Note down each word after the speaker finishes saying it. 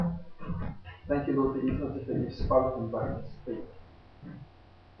Thank you, Lord, that it's not just that you've spoken, but you speak.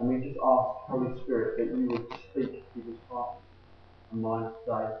 And we just ask, Holy Spirit, that you would speak to people's hearts and minds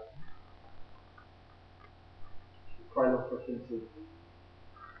today. We pray, Lord, for a sense of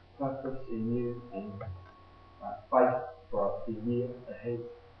purpose in you and faith for the year ahead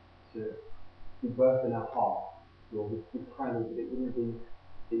to be birthed in our heart. Lord, we pray, Lord, that it wouldn't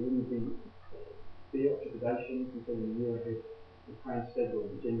be fear or trepidation concerning the year ahead. We pray instead,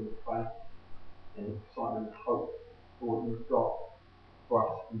 Lord, with genuine faith and excitement and hope for what you've got for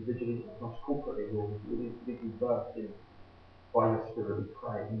us individually and for us corporately, Lord. We need to be birthed in by your Spirit, we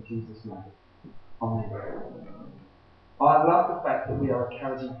pray in Jesus' name. Amen. I love the fact that we are a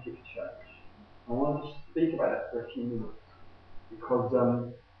charismatic church. I want to just speak about that for a few minutes because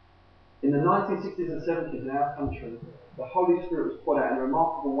in the 1960s and 70s in our country, the Holy Spirit was poured out in a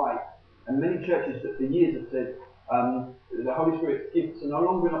remarkable way, and many churches that for years have said the Holy Spirit's gifts are no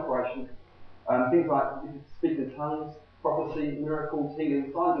longer in operation. Things like speak in tongues, prophecy, miracles,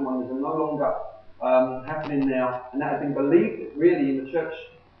 healing, signs and wonders are no longer happening now, and that has been believed really in the church,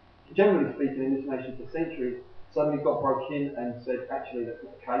 generally speaking, in this nation for centuries. Suddenly God broke in and said, actually, that's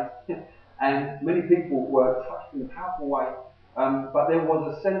not the case. And many people were touched in a powerful way, but there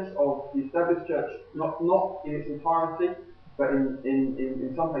was a sense of the established church, not in its entirety, but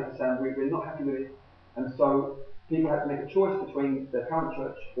in some places saying we're not happy with it. And so people had to make a choice between their current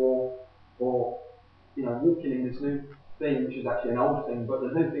church or walking in this new thing, which is actually an old thing, but the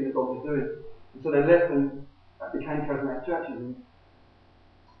new thing that God was doing. And so they left and became charismatic churches. And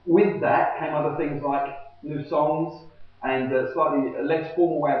with that came other things like new songs and a slightly less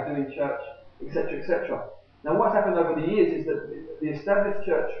formal way of doing church, etc., etc. Now what's happened over the years is that the established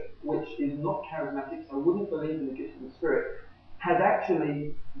church, which is not charismatic, so wouldn't believe in the gifts of the Spirit, has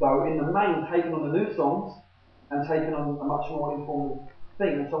actually, though, in the main, taken on the new songs and taken on a much more informal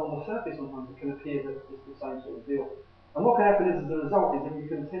thing. And so on the surface sometimes it can appear that it's the same sort of deal. And what can happen is, as a result, is that you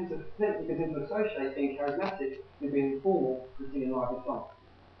can tend to associate being charismatic with being informal and singing lively songs.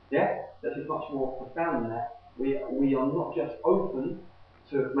 Yeah? That's just much more profound than that. We are not just open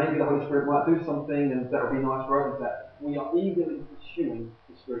to maybe the Holy Spirit might do something and that will be nice, we're open to that. We are eagerly pursuing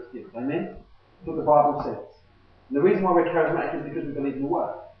the Spirit's gifts. Amen? That's what the Bible says. And the reason why we're charismatic is because we believe in the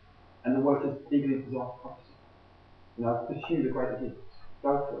Word. And the Word is eagerly desire prophecy. Pursue the greater gifts.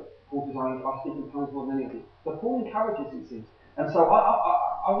 Go for it. Paul says, I speak in tongues more than any of you. So Paul encourages these things. And so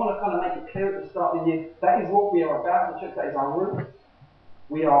I want to kind of make it clear at the start of the year, that is what we are about, the church, that is our roots.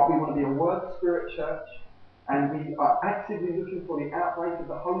 We want to be a Word Spirit church, and we are actively looking for the outbreak of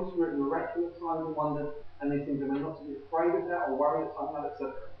the Holy Spirit, miraculous signs and wonders, and these things, and we're not to be afraid of that or worried that somehow that's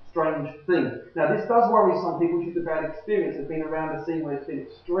a strange thing. Now this does worry some people, which is a bad experience of being around a scene where it's been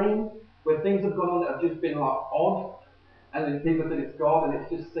extreme, where things have gone on that have just been like odd, and then people think it's God, and it's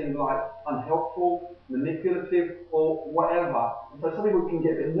just seemed like unhelpful, manipulative, or whatever. And so some people can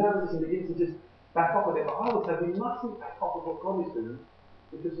get a bit nervous and begin to just back off of it. But I would say we mustn't back off of what God is doing,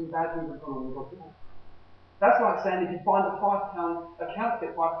 because some bad things have gone on in God's life. That's like saying if you find a £5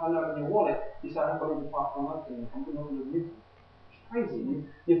 counterfeit £5 note in your wallet, you say, I don't believe in £5 notes anymore, I'm not going to use it. It's crazy.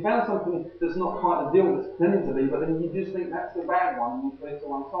 You found something that's not quite the deal that's pretending to be, but then you just think that's the bad one and you put it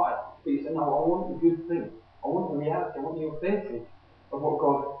to one side. But you say, no, I want the good thing. I want the reality. I want the authentic of what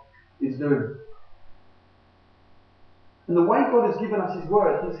God is doing. And the way God has given us His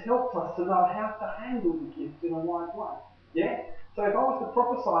Word, He's helped us to know how to handle the gifts in a wise way. Yeah? So if I was to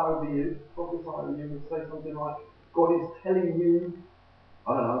prophesy over you and say something like, God is telling you,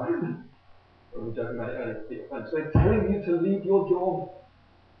 I don't know, I was joking about it earlier, so they're telling you to leave your job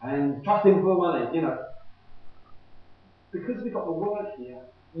and trust Him for money, Because we've got the Word here,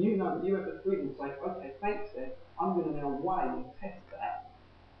 you have the freedom to say, okay, thanks Ed, I'm going to now weigh and test that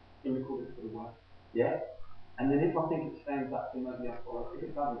in accordance with the Word. Yeah? And then if I think it stands up, then maybe I follow. If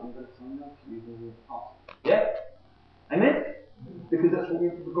it doesn't, I'm going to say no to you in the past. Yeah? Amen? Because that's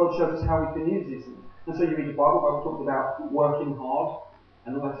what God shows us how we can use these things. And so you read the Bible talks about working hard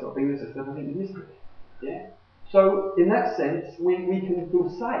and all that sort of thing. There's everything in history. Yeah? So in that sense, we can feel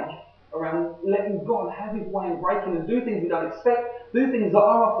safe around letting God have His way and breaking and do things we don't expect, do things that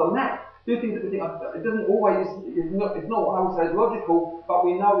are off the map, do things that we think it doesn't always, it's not what I would say is logical, but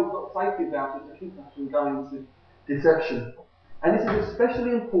we know we've got safety about it to keep us from going into deception. And this is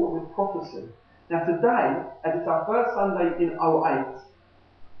especially important with prophecy. Now today, as it's our first Sunday in 08,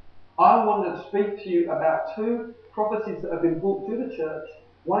 I want to speak to you about two prophecies that have been brought to the church,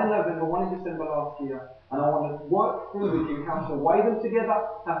 one in November, one in December last year, and I want to work through with you how to weigh them together,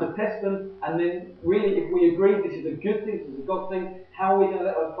 how to test them, and then really if we agree this is a good thing, this is a God thing, how are we going to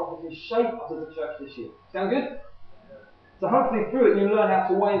let those prophecies shape us as a church this year? Sound good? So hopefully through it you learn how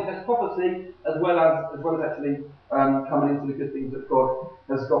to weigh and test prophecy as well as actually coming into the good things that God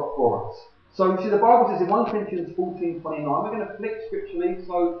has got for us. So you see the Bible says in 1 Corinthians 14:29, we're going to flick scripturally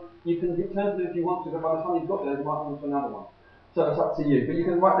so you can turn to it if you want to, but by the time you've got there you might move to another one. So it's up to you. But you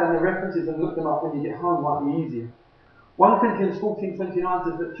can write down the references and look them up when you get home, might be easier. 1 Corinthians 14:29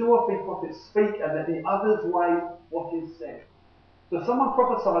 says that 2 or 3 prophets speak and that the others weigh what is said. So someone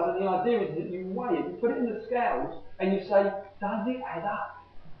prophesies and the idea is that you weigh it, you put it in the scales and you say, does it add up?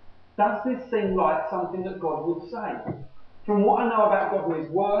 Does this seem like something that God would say? From what I know about God and His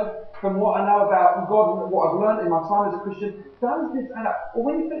Word, from what I know about God and what I've learned in my time as a Christian, does this add up? Or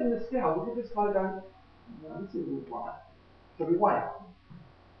when you put it in the scales, is it just kind of going, no, this isn't right. So we weigh it.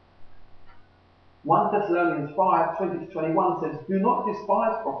 1 Thessalonians 5:20-21 says, do not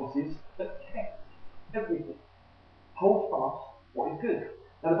despise prophecies, but test everything. Hold fast what is good.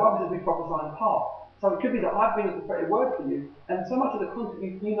 Now the Bible says we prophesy in part. So it could be that I've been a prophetic word for you, and so much of the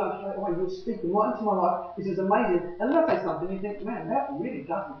content you know straight away, you're speaking right into my life, this is amazing, and then I say something, you think, man, that really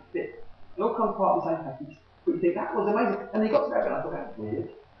doesn't fit. It all comes part of the same package. But you think, that was amazing, and then you got to that and I thought, that's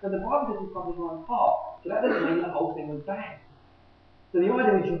weird. So the Bible says we prophesy in part, so that doesn't mean the whole thing was bad. So the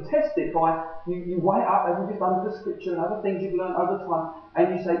idea is you test it by, you weigh it up as you've done with the scripture and other things you've learned over time,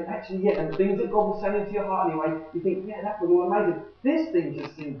 and you say, actually, yeah, and the things that God was saying into your heart anyway, you think, yeah, that was all amazing. This thing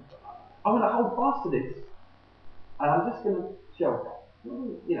just seems, I'm going to hold fast to this, and I'm just going to shelve it.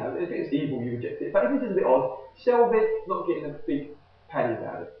 You know, if it's evil, you reject it. But if it's just a bit odd, shelve it, not getting a big paddy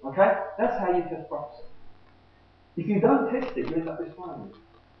about it. Okay? That's how you test prophecy. If you don't test it, you end up despising it.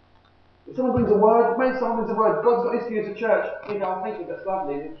 If someone brings a word, when someone brings a word, God's got this for you as a church, we go, thank you, that's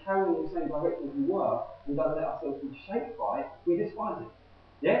lovely, and then carry on in the same direction as we were, and don't let ourselves be shaped by it, we despise it.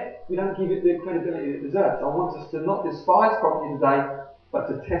 Yeah? We don't give it the credibility it deserves. So I want us to not despise prophecy today, but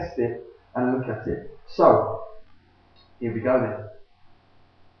to test it and look at it. So, here we go then.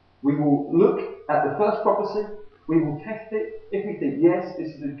 We will look at the first prophecy, we will test it. If we think, yes,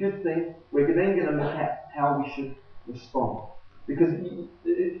 this is a good thing, we're then going to look at how we should respond. Because,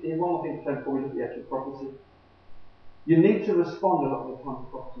 here's one more thing to say before we look at the actual prophecy. You need to respond a lot of the time to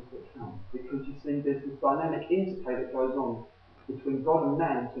prophecies that come. Because you see, there's this dynamic interplay that goes on between God and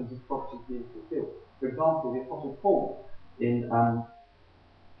man in terms of prophecies being fulfilled. For example, the Apostle Paul in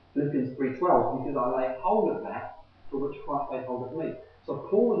Philippians 3:12, he says, I lay hold of that for which Christ laid hold of me. So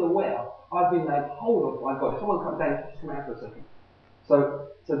Paul was aware, I've been laid hold of by God. If someone comes down, just come out for a second. So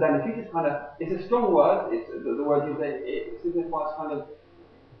Dan, if you just kind of, it's a strong word, it's the word you say, it signifies kind of,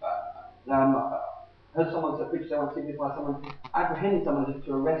 heard someone say, preach someone signify someone apprehending someone just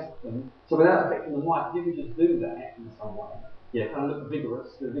to arrest them. So without affecting the mic, if you could just do that in some way. Yeah, kind of look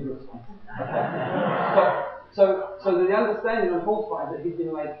vigorous, the vigorous one. Okay. So the understanding on Paul's part is that he's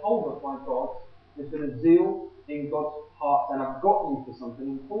been laid hold of by God. There's been a zeal in God's heart, and I've got you for something.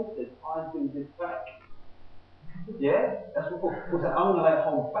 And Paul says, I do this back. Yeah? That's what Paul said. I'm going to lay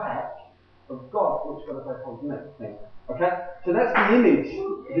hold back of God, which God has laid hold of me. Okay? So that's the image.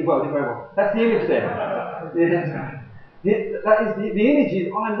 Did very well. That's the image there. Yeah. That is the image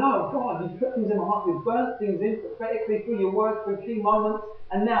is, I know, God, you've put things in my heart, you've burnt things in prophetically through your word, through key moments,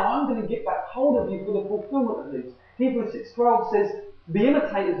 and now I'm going to get back hold of you for the fulfillment of these. Hebrews 6:12 says, be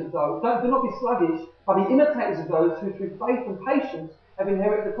imitators of those, do not be sluggish, but be imitators of those who through faith and patience have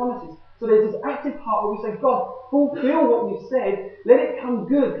inherited the promises. So there's this active part where we say, God, fulfill what you've said, let it come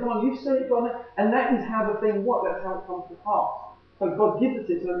good, come on, you've said it, God, and that is how the thing works, that's how it comes to pass. So God gives us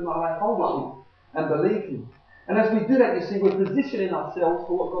it so that we might lay hold of Him and believe Him. And as we do that, you see, we're positioning ourselves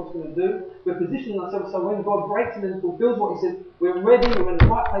for what God's going to do. We're positioning ourselves so when God breaks in and fulfills what He says, we're ready, we're in the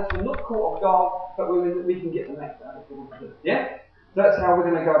right place, we're not caught off guard, but we can get the next out of what we want to do. Yeah? So that's how we're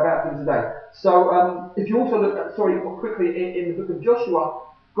going to go about things today. So if you also look at, quickly in the book of Joshua,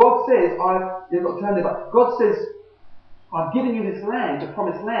 God says, you've got to turn there, but God says, I've given you this land, the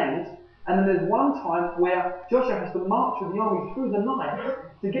promised land, and then there's one time where Joshua has to march with the army through the night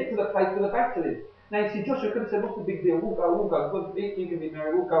to get to the place where the battle is. Now you see, Joshua could have said, what's the big deal? We'll go. God, you can be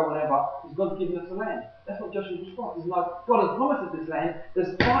married, we'll go whenever. Because God's given us the land. That's what Joshua's response is. No, God has promised us this land.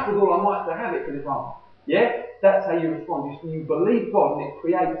 Let's fight with all our might to have it for this army. Yeah? That's how you respond. You believe God, and it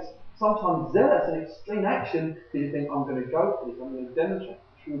creates sometimes zealous and extreme action because you think, I'm going to go for this. I'm going to demonstrate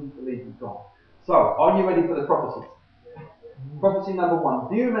truly believe in God. So, are you ready for the prophecies? Prophecy number 1.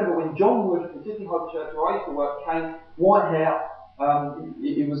 Do you remember when John Wood from City Hope Church, where I used to work, came, white hair, that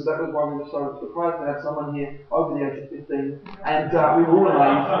was why we were so surprised to have someone here over the age of 15, and we were all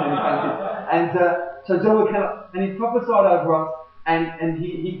amazed and so John Wood came up and he prophesied over us, and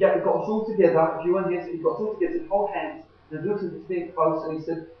he got us all together. If you weren't here, he got us all together, said hold hands, and looked at us being close, and he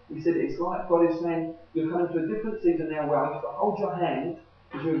said, He said it's like God is saying, you're coming to a different season now where I used to hold your hand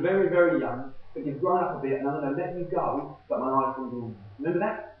because you were very, very young, but you've grown up a bit and I'm going to let you go, but my eyes will be on you. Remember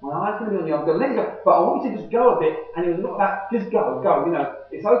that? My eyes will be on you. I'm going to let you go, but I want you to just go a bit. And it was not that, just go.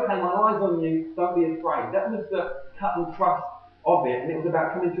 It's okay, my eyes on you, don't be afraid. That was the cut and thrust of it, and it was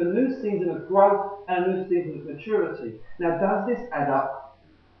about coming to a new season of growth and a new season of maturity. Now, does this add up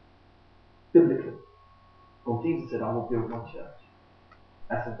biblically? Well, Jesus said, I will build my church.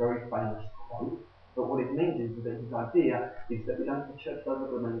 That's a very famous quote, but what it means is that his idea is that we don't have a church over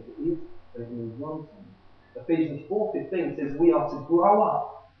the remain as it is, but it moves on to him. Ephesians 4:15 says we are to grow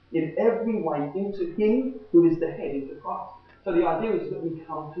up in every way into him who is the head, into Christ. So the idea is that we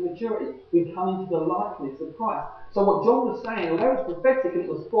come to maturity. We come into the likeness of Christ. So what John was saying, although it was prophetic and it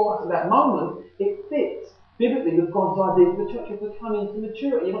was for us at that moment, it fits biblically with God's idea for the church to come into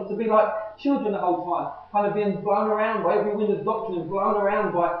maturity. You're not to be like children the whole time, kind of being blown around by every wind of doctrine and blown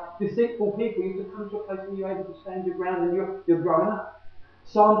around by deceitful people. You have to come to a place where you're able to stand your ground and you're growing up.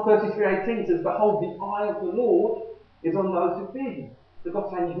 Psalm 33:18 says, behold, the eye of the Lord is on those who fear him. So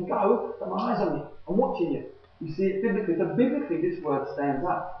God's saying, you can go, but my eye's on you. I'm watching you. You see it biblically. So biblically, this word stands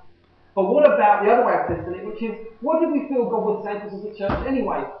up. But what about the other way of testing it, which is, what did we feel God would say to us as a church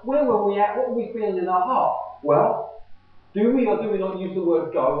anyway? Where were we at? What were we feeling in our heart? Well, do we or do we not use the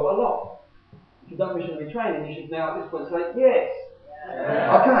word go a lot? If you've done missionary training, you should now at this point say, yes.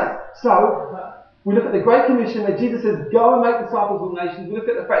 Yeah. Okay, so we look at the Great Commission where Jesus says, go and make disciples of nations. We look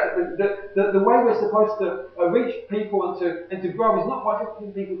at the fact that the way we're supposed to reach people and to grow is not by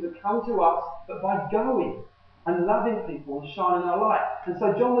getting people to come to us, but by going and loving people and shining our light. And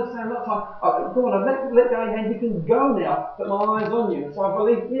so John was saying a lot of time, go on, let go of your hand, you can go now, but my eye's on you. And so I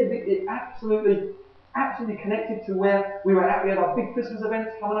believe it absolutely connected to where we were at. We had our big Christmas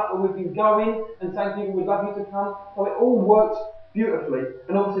events coming up where we've been going and saying to people, we'd love you to come. So it all worked beautifully.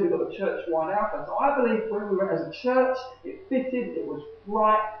 And obviously we've got the church-wide outcome. So I believe where we were as a church, it fitted, it was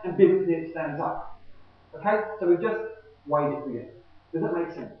right, and biblically it stands up. Okay? So we've just weighed it together. Does that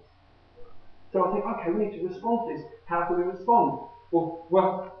make sense? So I think, okay, we need to respond to this. How can we respond?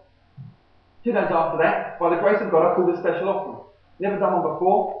 Well, 2 days after that, by the grace of God, I called a special offering. Never done one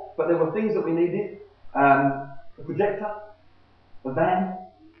before, but there were things that we needed. A projector, a van,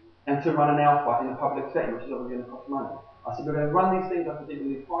 and to run an alpha in a public setting, which is obviously going to cost money. I said, we're going to run these things. I think we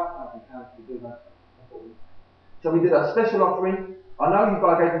need £5,000 to do that. So we did a special offering. I know you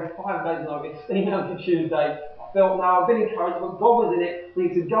guys gave me 5 days notice, emailed you Tuesday. I felt, no, I've been encouraged, but God was in it. We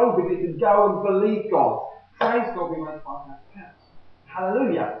need to go big, we need to go and believe God. Praise God, we raised £5,000.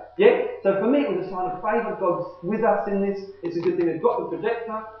 Hallelujah. Yeah? So for me, it was a sign of favour. God's with us in this. It's a good thing. We've got the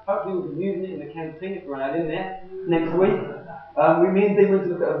projector. Hopefully we'll be using it in the canteen if we're out in there next week. Me and Dean went to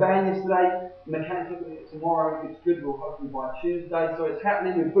look at a van yesterday. The mechanic's looking at it tomorrow. If it's good, we'll hopefully by Tuesday. So it's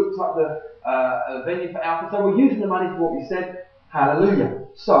happening. We've booked up the venue for Alpha. So we're using the money for what we said. Hallelujah.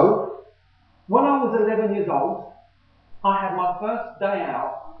 So, when I was 11 years old, I had my first day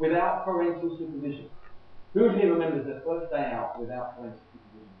out without parental supervision. Who of you remembers their first day out without parental supervision?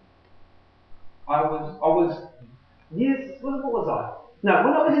 What was I? No,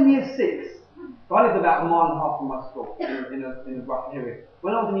 when I was in year 6, so I lived about a mile and a half from my school in a rough area.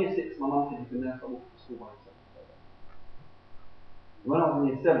 When I was in year 6, my mum said you can now start walking to school by yourself. When I was in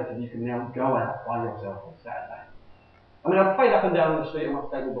year 7, said you can now go out by yourself on Saturday. I mean, I've played up and down the street on my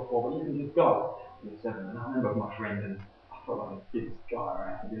stable before, but you can just go in year 7. And I remember my friend, and I felt like the biggest guy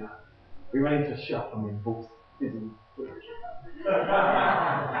around, you know. We went into a shop and we bought Disney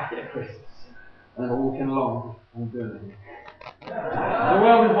back at Christmas. And then walking along and doing it. The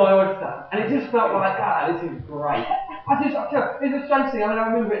world was my oyster. And it just felt like, this is great. It's a strange thing. I mean,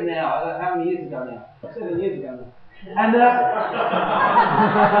 I remember it now. How many years ago now? 7 years ago now. And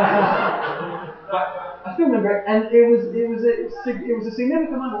but I still remember it. And it was a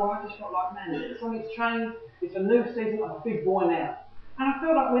significant moment where I just felt like, man, something's changed. It's a new season. I'm a big boy now. And I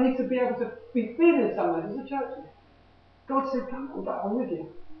feel like we need to be able to be feeling somewhere as a church. God said, come on, I'm with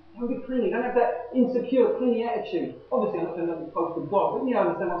you. Don't be clingy. Don't have that insecure, clingy attitude. Obviously, I'm not saying don't be close to God, but you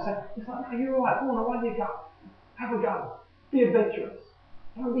understand what I'm saying. It's like, no, you're alright. Go on, away you go. Have a go. Be adventurous.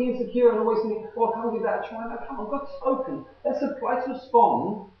 Don't be insecure and always think, I can't give that a try. No, come on, God's spoken. Let's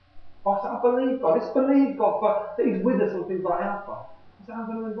respond by saying, I believe God. Let's believe God that He's with us on things like Alpha. I say, I'm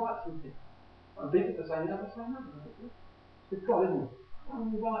going to invite something. I'm deep to say no, but say no. It's God, isn't it?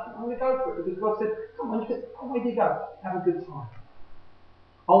 I'm going to go for it because God said, come on, away you go. Have a good time.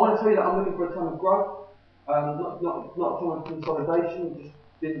 I want to tell you that I'm looking for a time of growth, not a time of consolidation.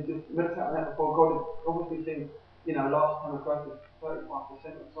 Just meditate on that before God. Obviously, seen, last time of growth was 35%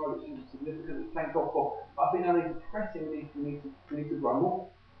 or so, which seems significant. Thank God for. But I think now it's pressing. We need to grow more.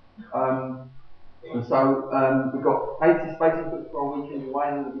 And so we've got 80 spaces booked for our weekend away,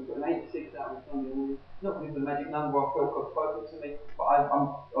 and we've got an 86 out on Sunday morning. Not because of the magic number, I felt God spoken to me, but I'm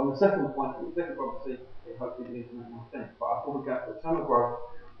on the second point, the second prophecy, it hopefully begins to make more sense. But I thought we'd go for the summer growth.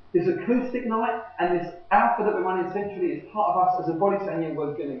 This acoustic night and this alpha that we're running centrally is part of us as a body saying, yeah,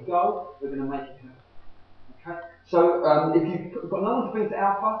 we're going to go, we're going to make it happen. Okay? So if you've got no one to bring to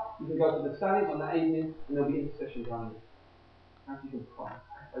alpha, you can go to the Sally's on that evening and there'll be intercession going on. How you can pray.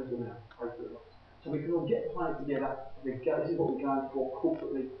 Pray for them, pray for the lost. So we can all get behind together. This is what we're going for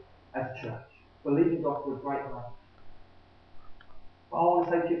corporately as a church. Believing God for a great life. But I want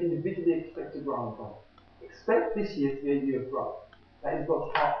to say to you, individually expect to grow in God. Expect this year to be a year of growth. That is God's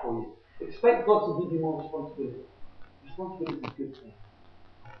heart for you. Expect God to give you more responsibility. Responsibility is a good thing.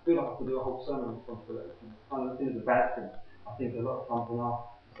 I feel like I could do a whole sermon on responsibility. It's kind of seen as a bad thing. I think a lot of times in our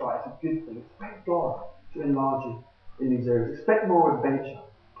society it's a good thing. Expect God to enlarge you in these areas. Expect more adventure.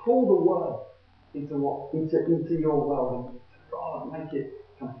 Pull the word into your world and God make it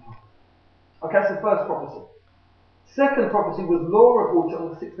come to pass. Okay, that's the first prophecy. Second prophecy was Laura brought it on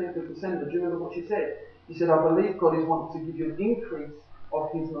the 16th of December. Do you remember what she said? She said, I believe God is wanting to give you an increase of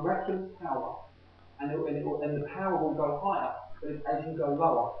His miraculous power, and the power will go higher, but as you go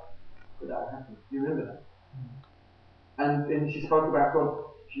lower, that will happen. Do you remember that? And she spoke about God.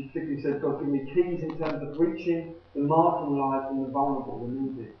 She particularly said, God, give me keys in terms of reaching the marginalised and the vulnerable, the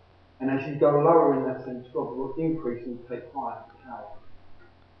needy. And as you go lower in that sense, God will increase and take higher power.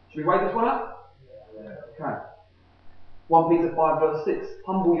 Should we wait this one up? Yeah. Okay. 1 Peter 5 verse 6.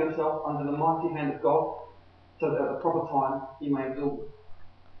 Humble yourself under the mighty hand of God, so that at the proper time He may exalt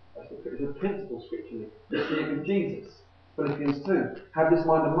you. It's a principle scripturally. Let's see it with Jesus. Philippians 2. Have this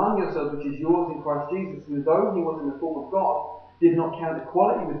mind among yourselves which is yours in Christ Jesus, who though He was in the form of God, did not count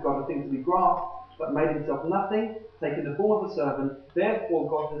equality with God a thing to be grasped, but made Himself nothing, taking the form of a servant. Therefore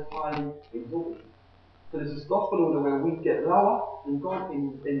God has highly exalted Him. So there's this gospel order where we get lower, and God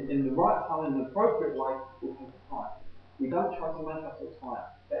in the right time, in an appropriate way, will take us higher. We don't try to make ourselves higher.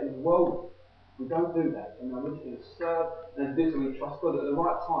 That is worldly. We don't do that. And we're just going to serve and do so. We trust God at the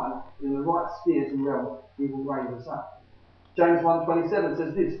right time, in the right spheres and realms, He will raise us up. James 1:27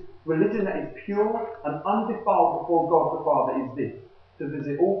 says this: religion that is pure and undefiled before God the Father is this, to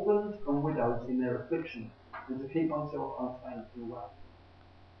visit orphans and widows in their affliction, and to keep oneself unstained from the world.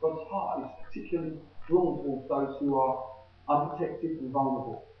 God's heart is particularly drawn towards those who are unprotected and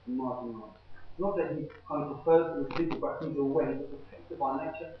vulnerable and marginalised. It's not that He kind of prefers those people, but He's aware, He's a protector by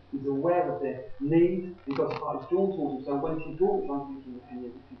nature, He's aware of their needs, and God's heart is drawn towards them. So when she brought this, I'm thinking, okay, yeah,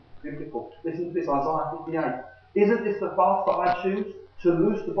 this is biblical. Listen to this, Isaiah 58. Isn't this the fast that I choose? To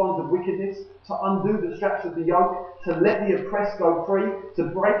loose the bonds of wickedness, to undo the straps of the yoke, to let the oppressed go free,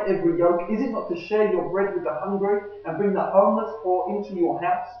 to break every yoke. Is it not to share your bread with the hungry and bring the homeless poor into your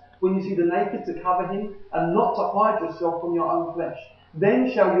house? When you see the naked, to cover him, and not to hide yourself from your own flesh.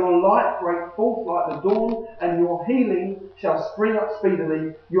 Then shall your light break forth like the dawn, and your healing shall spring up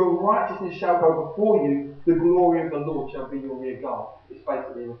speedily. Your righteousness shall go before you. The glory of the Lord shall be your rear guard. It's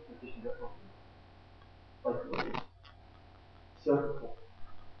basically a repetition of that prophecy. Basically, circle.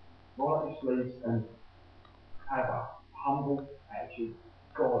 Roll up your sleeves and have a humble attitude.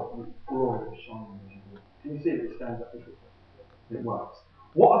 God with glory shining in you. Can you see that it stands up biblically? It works.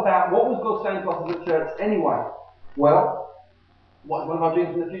 What was God saying to us as a church anyway? Well, what's one of our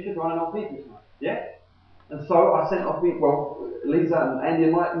dreams in the future? To run an old people tonight. Yeah? And so I sent off, Lisa and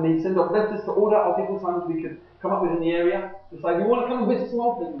Andy and me send off letters to all our people times we could come up with in the area to say, we want to come and visit some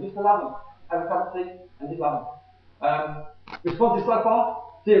old people, just to love them. Have a cup of tea and just love them. Responses so far?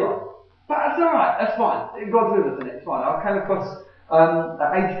 0. But that's alright, that's fine. God's with us in it, it's fine. I came across an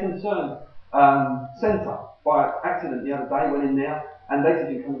Age Concern centre by accident the other day, went in there, and they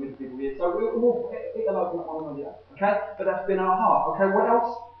said you can come with people here. So we'll hit them open one or the other. Okay? But that's been our heart. Okay, what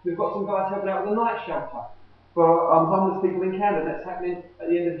else? We've got some guys helping out with a night shelter for homeless people in Canada. That's happening at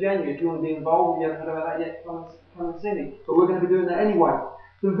the end of January. If you want to be involved, if you haven't heard about that yet, come and see me. But we're going to be doing that anyway.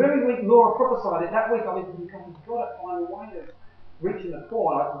 The very week Laura prophesied it, that week I was thinking, God, we've got to find a way of reaching the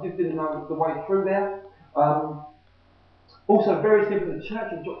poor. I just didn't know the way through there. Also, various people in the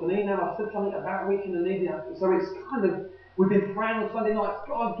church have dropped an email. I said something about reaching the needy. So it's kind of, we've been praying on Sunday nights,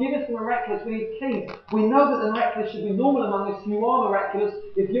 God, give us the miraculous. We need keys. We know that the miraculous should be normal among us. You are miraculous.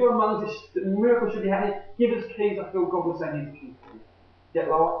 If you're among us, the miracle should be happening. Give us keys. I feel God was saying, give us keys. Get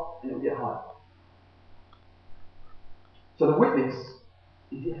lower, and it will get higher. So the witness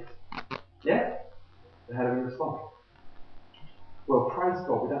is yes. Yeah? So how do we respond? Well, praise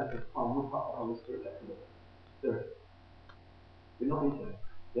God, we don't have to try and whip up the Holy Spirit after do it. We're not into it.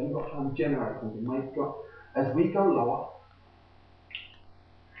 We haven't got time to generate something. As we go lower,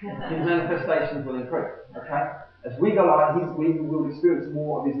 His manifestations will increase. Okay? As we go out, we will experience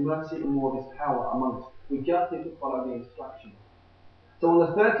more of His mercy and more of His power among us. We just need to follow the instructions. So on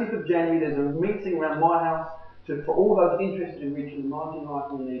the 30th of January, there's a meeting around my house for all those interested in reaching the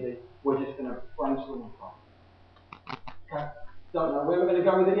marginalised and the needy. We're just going to brainstorm and pray. Okay? Don't know where we're going to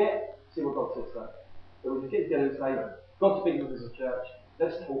go with it yet. See what God says so. But we just get together and say, God speaks to us as a church.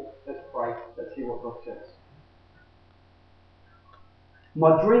 Let's talk, let's pray, let's hear what God says.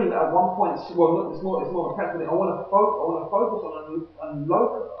 My dream at one point, well, it's more of a practical thing. I want to focus on a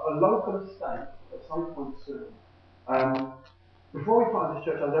local estate at some point soon. Before we planted this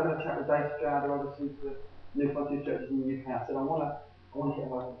church, I was having a chat with Dave Stroud, who oversees the New Frontier churches in the UK. I said, I want to hit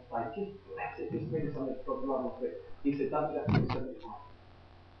a local estate. Just bless it. Just really something that God's love into it. He said, don't do that to 75.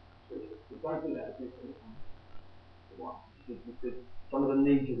 Don't do that to 75. Why? Because some of the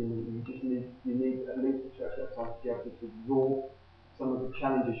needs you need, you need at least a church that size to be able to absorb some of the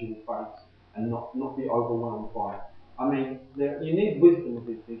challenges you will face and not be overwhelmed by it. I mean, you need wisdom with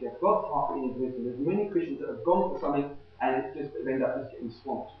these things. You have God's heart, but you need wisdom. There's many Christians that have gone for something and they end up just getting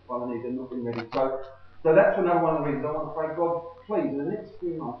swamped by the need. They're not being ready. So that's another one of the reasons I want to pray, God, please, in the next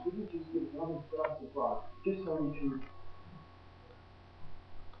few months, would you just give us another glass of blood, just so we can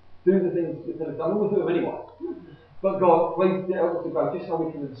do the things that have done. We'll do them anyway. But God, please help us to go, just so we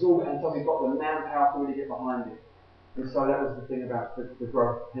can absorb it and so we've got the manpower to really get behind it. And so that was the thing about the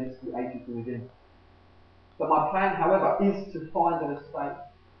growth, hence the 80 thing again. But my plan, however, is to find an estate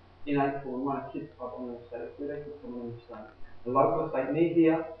in April and run a kids club on the estate, a 3-day kids club on the estate. A local estate near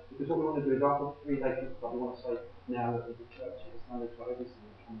here, because what we want to do is after a 3-day kids club, we want to say now that there's a church at the Sunday club every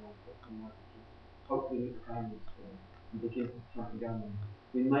Sunday, come on, hopefully meet the families and begin to jump and go on.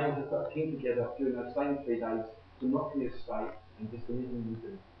 We may also put a team together during those same 3 days to knock the estate and just anything we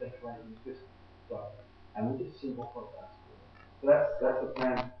do, decorating, just stuff. And we'll just see what God does. So that's the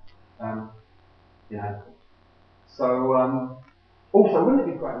plan in April. So also, wouldn't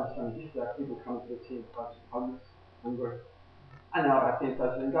it be great on Sunday just to have people come to the tea and place homeless, hungry, and now have tea and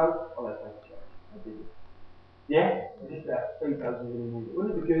place and go, oh, let's go to church. Yeah? Just about 3,000 really need it.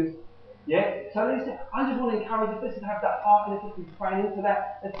 Wouldn't it be good? Yeah? So I just want to encourage us, let's have that heart and let's be praying into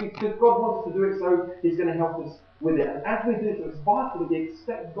that. Because God wants us to do it, so He's going to help us with it. And as we do it, it's vital that we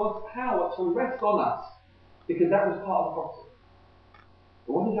expect God's power to rest on us, because that was part of the prophecy.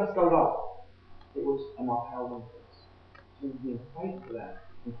 It wasn't just go low, it was, and my power will increase. So we need faith for that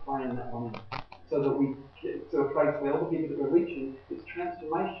and praying that one in. So that we get to a place where all the people that we're reaching, it's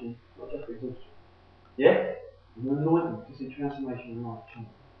transformation, not just exhaustion. Yeah? An anointing to see transformation in life change.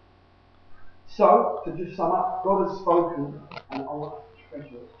 So, to just sum up, God has spoken, and I want us to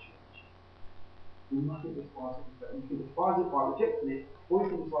treasure His church. We mustn't despise it, but you can despise it by rejecting it, or you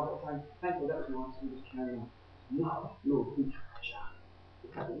can despise it by saying, thank you, that was nice, and just carry on. No, Lord, we treasure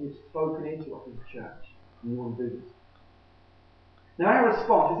the fact that You've spoken into us as a church, and You want to do this. Now, our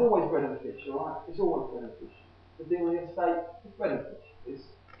response is always bread and fish, alright? It's always bread and fish. The thing on the estate, it's bread and fish. It's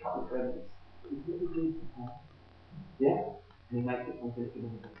a couple of bread and fish. Yeah? And He makes it something that you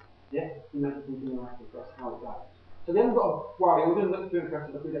never do. Yeah? He makes it something miraculous. That's how it goes. So we haven't got to worry, we're going to look through the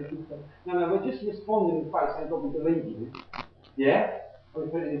rest of the 3 days. No, we're just responding in faith, saying, God, we believe You. Yeah? And we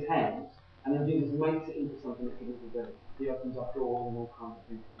put it in His hands, and then Jesus makes it into something that can be done. He opens up doors and all kinds of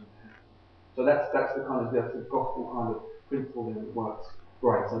things that can happen. So that's the kind of that's the gospel kind of principle that works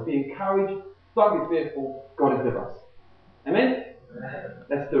great. So be encouraged, don't be fearful, God is with us. Amen?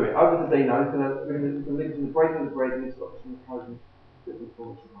 Let's do it. Over to Dino. We're going to lead to the breaking of the bread, and he's got some encouragement looking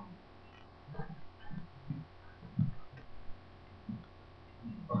forward to that.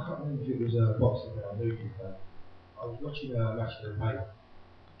 I can't remember if it was boxing or movie, but I was watching a match of the paper.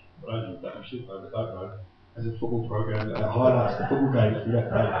 But I that you should know, but don't know. As a football programme that highlights the football games from that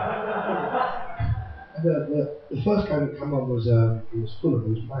day. And the first game that came on was Fulham, who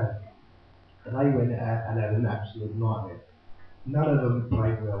was playing. And they went out and had an absolute nightmare. None of them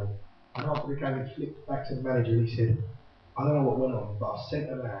played well. And after the game, he flipped back to the manager and he said, I don't know what went on, but I sent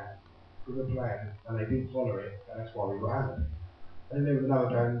them out with a plan and they didn't follow it, and that's why we got hammered. And then there was another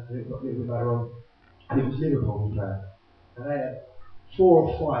game a little bit later on, and it was Liverpool who played. And they had 4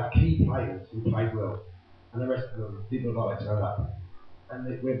 or 5 key players who played well, and the rest of them didn't like to turn up. And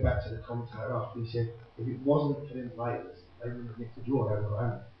they went back to the commentator after, and he said, if it wasn't for them players, they wouldn't have nicked a draw, they would have got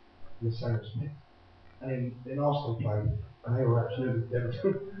hammered, in the same respect. And then Arsenal played, and they were absolutely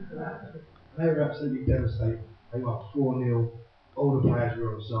devastated. They won 4-0, all the players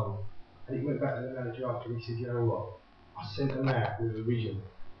were on the song. And he went back to the manager after, and he said, you know what, I sent them out with a vision.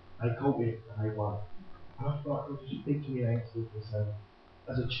 They caught it and they won. And I thought, God, just speak to me and say,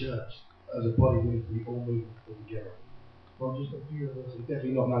 as a church, as a body, we need to be all moving together. Well, just a few of us, and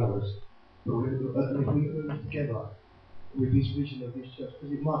definitely not none of us. But if we move together with this vision of this church,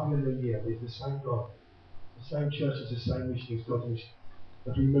 because it might be a new year, but it's the same God, the same church is the same mission, it's God's mission.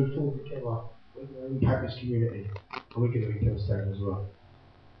 If we move forward together, we're going to impact this community, and we're going to be devastating as well.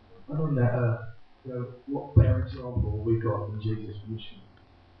 And on that, what better example have we got in Jesus' mission?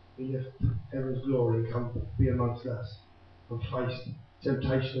 He left heaven's glory and come to be amongst us, and faced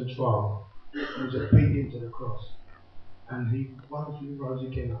temptation and trial. He was obedient to the cross. And he wonderfully rose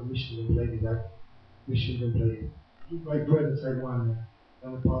again. Our mission completed, mission completed. We break bread and take wine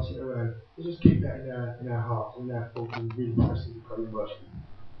and we pass it around. Let's just keep that in our hearts, in our thoughts, and really press into God in worship.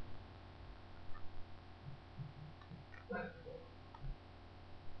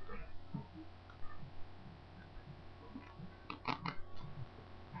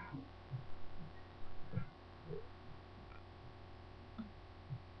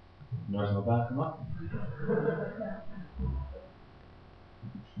 Nice my band come up.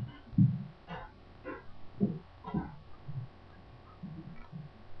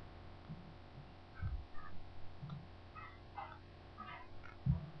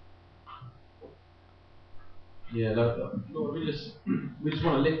 Yeah, Lord, we just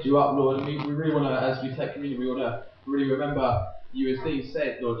want to lift you up, Lord, and we really want to, as we take communion, we want to really remember you, as Steve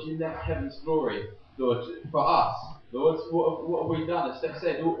said, Lord, you left heaven's glory, Lord, for us, Lord. What have we done? As Steph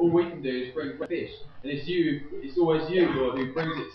said, all we can do is bring fish, and it's always you, Lord, who brings it